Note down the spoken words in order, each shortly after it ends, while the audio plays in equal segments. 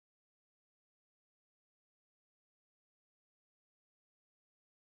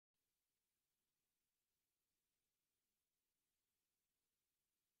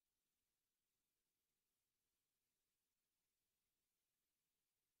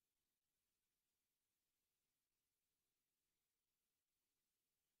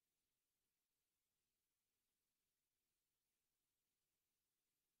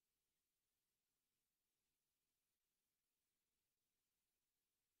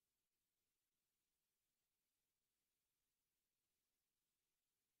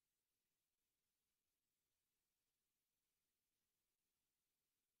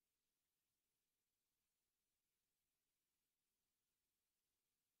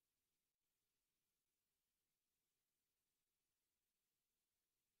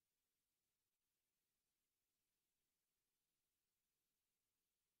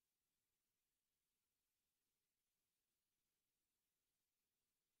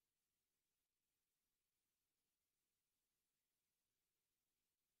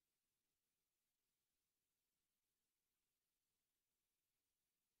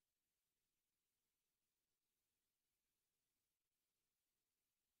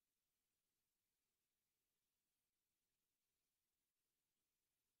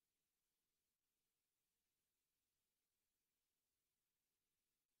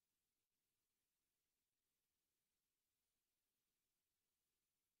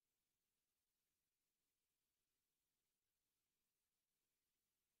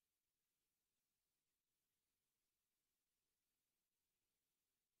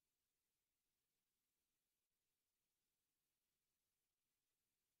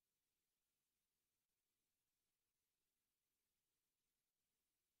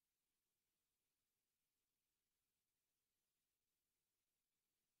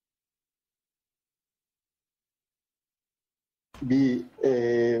be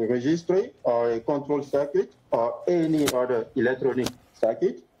a registry or a control circuit or any other electronic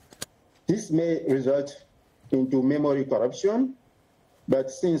circuit. This may result into memory corruption, but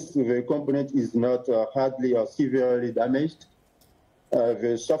since the component is not hardly or severely damaged,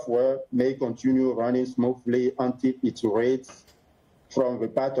 the software may continue running smoothly until it reads from the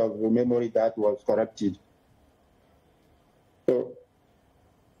part of the memory that was corrupted. So,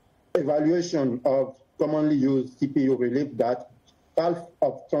 evaluation of commonly used CPU revealed that half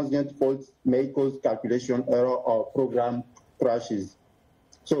of transient faults may cause calculation error or program crashes.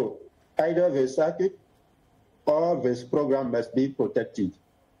 So, either the circuit or this program must be protected.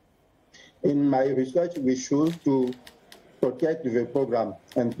 In my research, we choose to protect the program,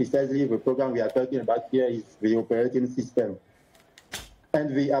 and precisely the program we are talking about here is the operating system.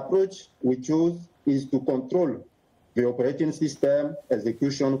 And the approach we choose is to control the operating system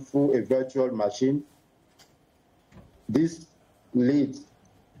execution through a virtual machine. This leads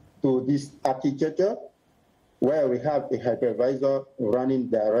to this architecture where we have a hypervisor running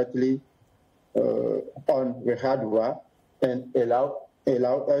directly on the hardware and allow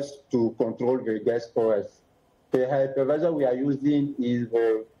us to control the guest OS. The hypervisor we are using is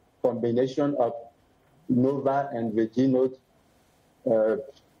a combination of Nova and the G-Node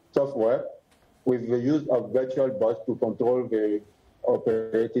software with the use of virtual bus to control the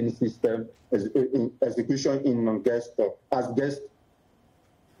operating system execution in guest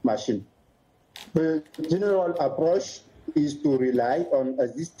machine. The general approach is to rely on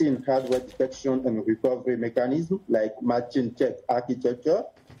existing hardware detection and recovery mechanisms like machine check architecture,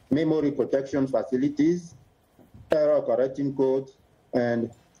 memory protection facilities, error correcting code,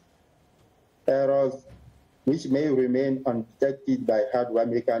 and errors which may remain undetected by hardware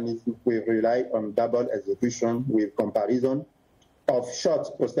mechanisms. We rely on double execution with comparison of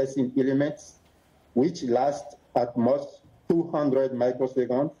short processing elements which last at most 200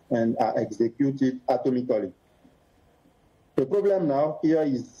 microseconds and are executed atomically. The problem now here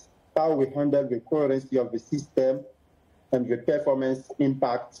is how we handle the coherency of the system and the performance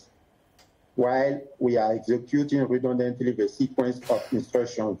impacts while we are executing redundantly the sequence of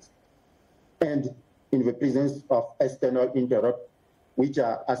instructions and in the presence of external interrupts, which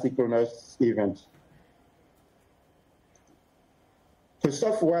are asynchronous events. The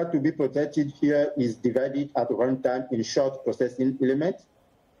software to be protected here is divided at runtime in short processing elements.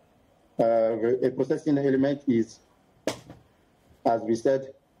 A processing element is, as we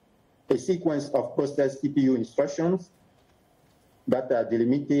said, a sequence of processed CPU instructions that are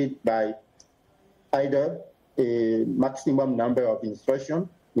delimited by either a maximum number of instructions.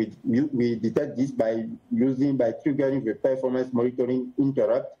 We detect this by triggering the performance monitoring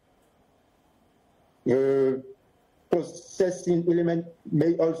interrupt. The processing element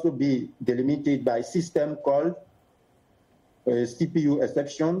may also be delimited by system called CPU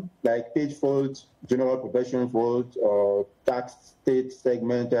exception, like page fault, general protection fault, or tax state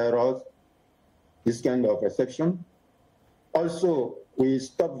segment errors, this kind of exception. Also, we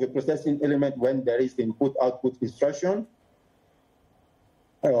stop the processing element when there is input-output instruction,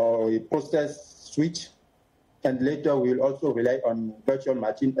 or a process switch, and later we'll also rely on virtual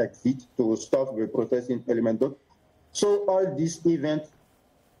machine exit to stop the processing element. So all these events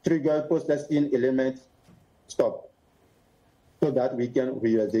trigger processing element stop, so that we can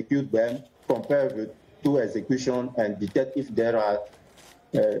re-execute them, compare the two executions, and detect if there are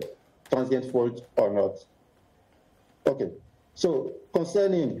transient faults or not. Okay, so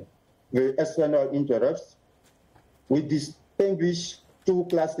concerning the external interrupts, we distinguish two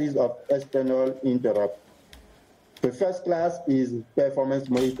classes of external interrupt. The first class is performance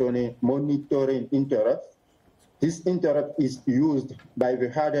monitoring interrupts. This interrupt is used by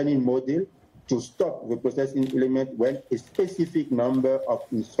the hardening model to stop the processing element when a specific number of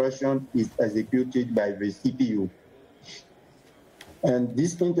instructions is executed by the CPU. And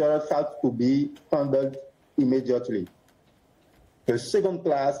this interrupt has to be handled immediately. The second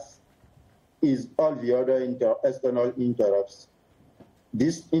class is all the other external interrupts.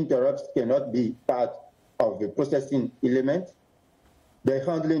 These interrupts cannot be part of the processing element. The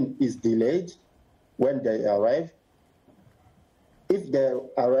handling is delayed when they arrive. If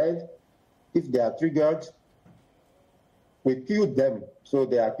they are triggered, we queue them. So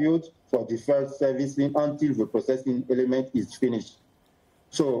they are queued for deferred servicing until the processing element is finished.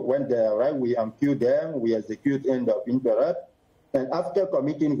 So when they arrive, we unqueue them, we execute end of interrupt, and after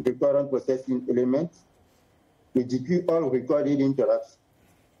committing recurrent processing elements, we dequeue all recorded interrupts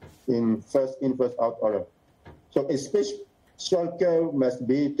in first out order. So a special care must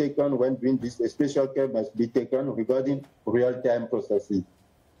be taken when doing this. A special care must be taken regarding real-time processing.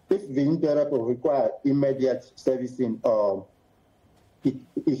 If the interrupt requires immediate servicing or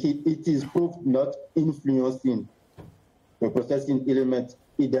it is proved not influencing the processing element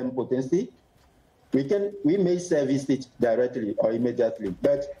idempotency, we may service it directly or immediately.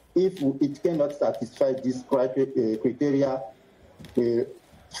 But if it cannot satisfy this criteria, we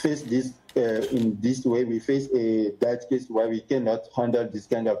face this in this way. We face a bad case where we cannot handle this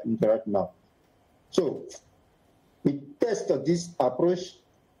kind of interrupt now. So we test this approach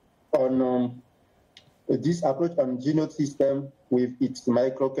on Genode system with its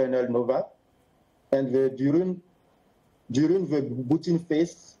microkernel Nova, and during the booting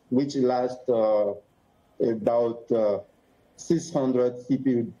phase, which lasts about 600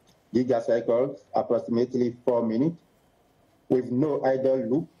 CPU gigacycles, approximately 4 minutes, with no idle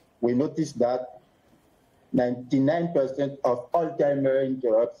loop, we noticed that 99% of all timer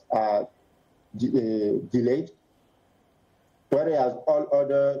interrupts are delayed, whereas all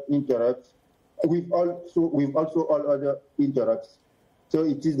other interrupts, we've also all other interrupts. So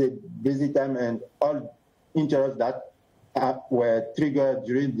it is the busy time, and all interrupts that were triggered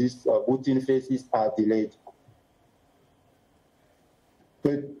during this booting phases are delayed.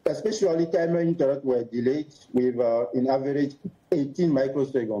 But especially timer interrupts were delayed with in average 18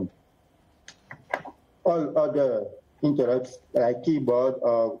 microseconds. All other interrupts, like keyboard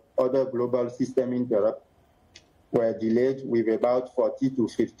or other global system interrupts, were delayed with about 40 to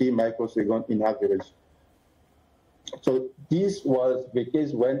 50 microseconds in average. So this was the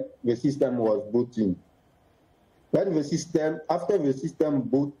case when the system was booting. When the system, after the system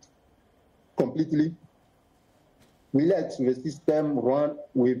boot completely, we let the system run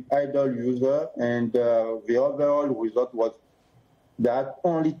with idle user, and the overall result was that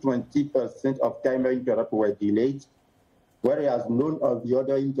only 20% of timer interrupts were delayed, whereas none of the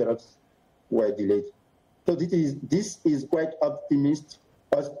other interrupts were delayed. So this is quite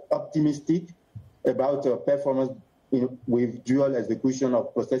optimistic about performance with dual execution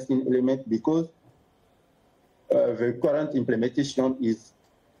of processing element, because the current implementation is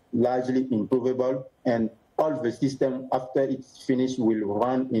largely improvable, and all the system after it's finished will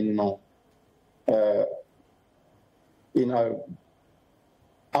run in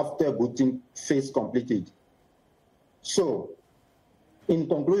after booting phase completed. So, in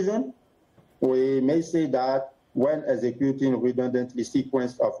conclusion, we may say that when executing redundantly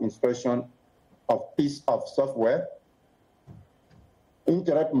sequence of instruction of piece of software,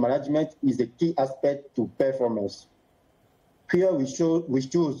 interrupt management is a key aspect to performance. Here we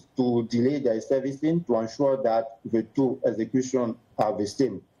choose to delay the servicing to ensure that the two executions are the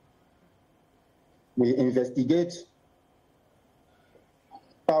same. We investigate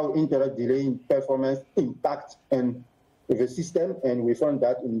how interrupt delaying performance impact on the system, and we found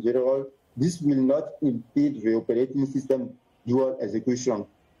that in general, this will not impede the operating system dual execution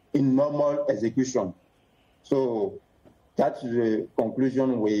in normal execution. So that's the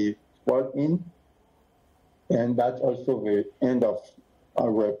conclusion we brought in, and that's also the end of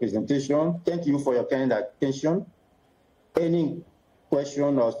our presentation. Thank you for your kind attention. Any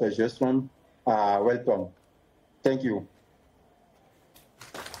question or suggestion are welcome. Thank you.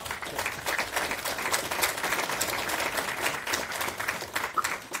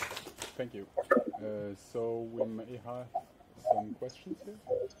 Thank you. So we may have some questions here.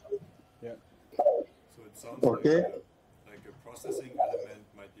 Yeah. So it sounds like a processing element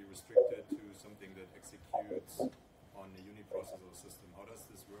might be restricted to something that executes on a uniprocessor system. How does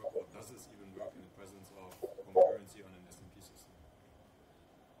this work, or does this even work in the presence of concurrency on an SMP system?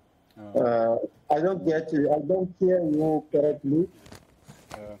 I don't get you. I don't hear you correctly.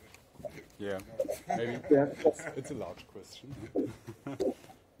 Yeah, maybe it's a large question.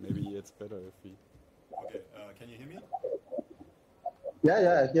 Maybe it's better if we... Okay, can you hear me?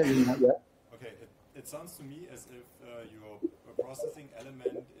 Yeah, I hear you. Yeah. Okay, it sounds to me as if your processing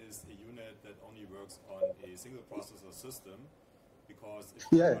element is a unit that only works on a single processor system, because if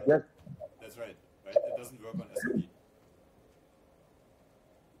that's right? It doesn't work on SMP.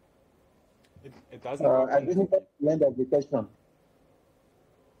 It doesn't work on I didn't land of the question.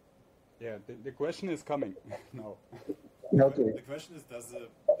 Yeah, the question is coming now. Okay. The question is, does the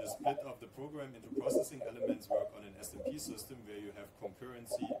split of the program into processing elements work on an SMP system where you have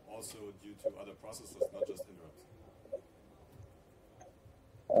concurrency also due to other processors, not just interrupts?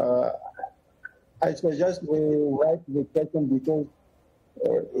 I suggest we write the question because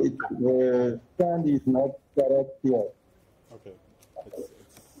the sound is not correct here. Okay, it's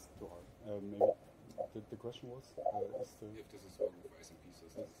too hard. Maybe the question was if this is working for SMP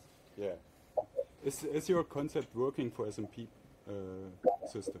systems. Yeah. Is your concept working for SMP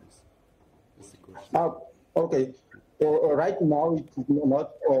systems? Is the question. Okay. So right now it is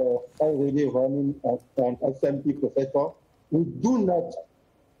not already running on SMP processor, we do not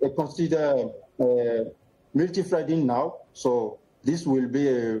consider multi-threading now, so this will be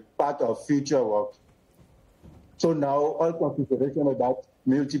a part of future work. So now all consideration about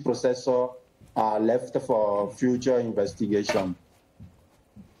multiprocessor are left for future investigation.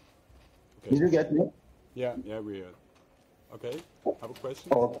 Okay. Did you get me? Yeah, we heard. Okay, have a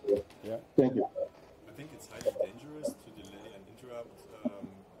question? Okay. Yeah. Thank you. I think it's highly dangerous to delay and interrupt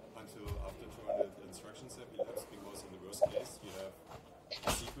until after 200 instructions have elapsed, because in the worst case you have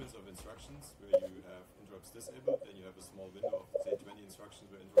a sequence of instructions where you have interrupts disabled, then you have a small window of say 20 instructions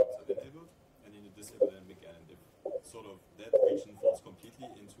where interrupts are enabled, and then you disable them again. And if sort of that region falls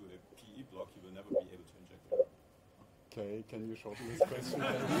completely into a PE block, you will never be able to inject error. Okay, can you shorten this question?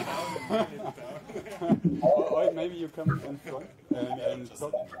 or maybe you come in front and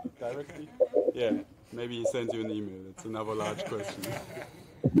talk directly? Yeah, maybe he sends you an email. It's another large question.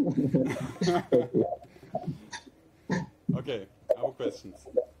 Okay, other questions?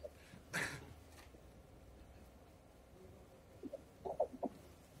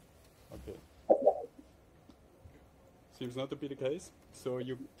 Okay. Seems not to be the case, so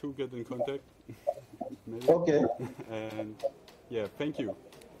you two get in contact. Maybe. Okay. And yeah, thank you.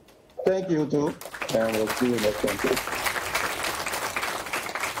 Thank you too, and we'll see you next time.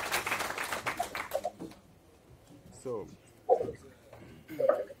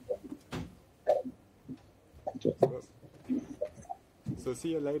 So see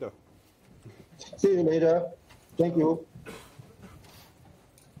you later. See you later. Thank you.